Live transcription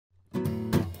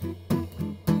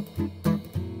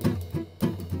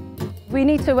We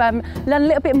need to learn a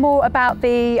little bit more about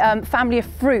the family of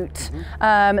fruit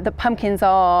that pumpkins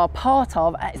are part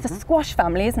of. It's a squash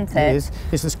family, isn't it? It is.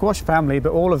 It's the squash family,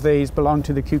 but all of these belong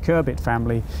to the cucurbit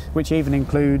family, which even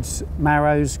includes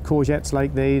marrows, courgettes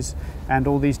like these, and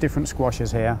all these different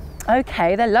squashes here.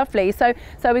 Okay, they're lovely. So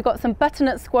we've got some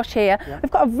butternut squash here. Yeah.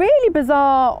 We've got a really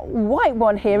bizarre white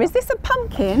one here. Yeah. Is this a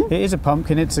pumpkin? It is a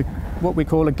pumpkin. It's what we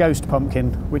call a ghost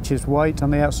pumpkin, which is white on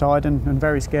the outside and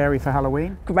very scary for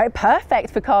Halloween. Great,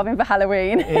 perfect for carving for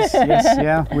Halloween. It is, yes,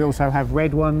 yeah. We also have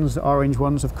red ones, orange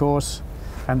ones, of course,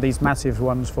 and these massive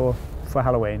ones for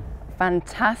Halloween.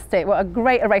 Fantastic, what a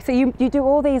great array. So you do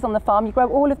all these on the farm, you grow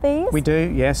all of these? We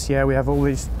do, yes, yeah, we have all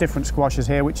these different squashes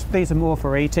here, which these are more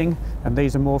for eating and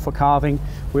these are more for carving.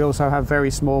 We also have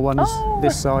very small ones,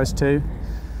 this size too.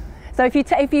 So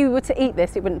if you were to eat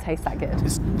this, it wouldn't taste that good?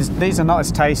 These are not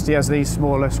as tasty as these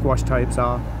smaller squash types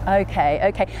are. Okay,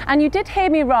 okay. And you did hear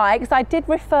me right, because I did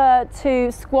refer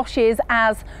to squashes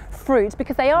as fruit,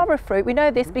 because they are a fruit. We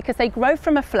know this because they grow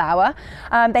from a flower.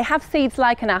 They have seeds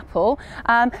like an apple.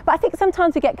 But I think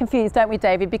sometimes we get confused, don't we,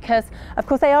 David? Because, of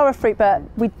course, they are a fruit, but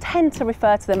we tend to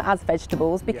refer to them as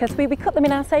vegetables because we cook them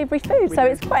in our savoury food. So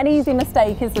it's quite an easy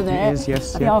mistake, isn't it? It is,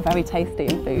 yes. They are very tasty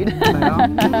in food. They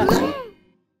are.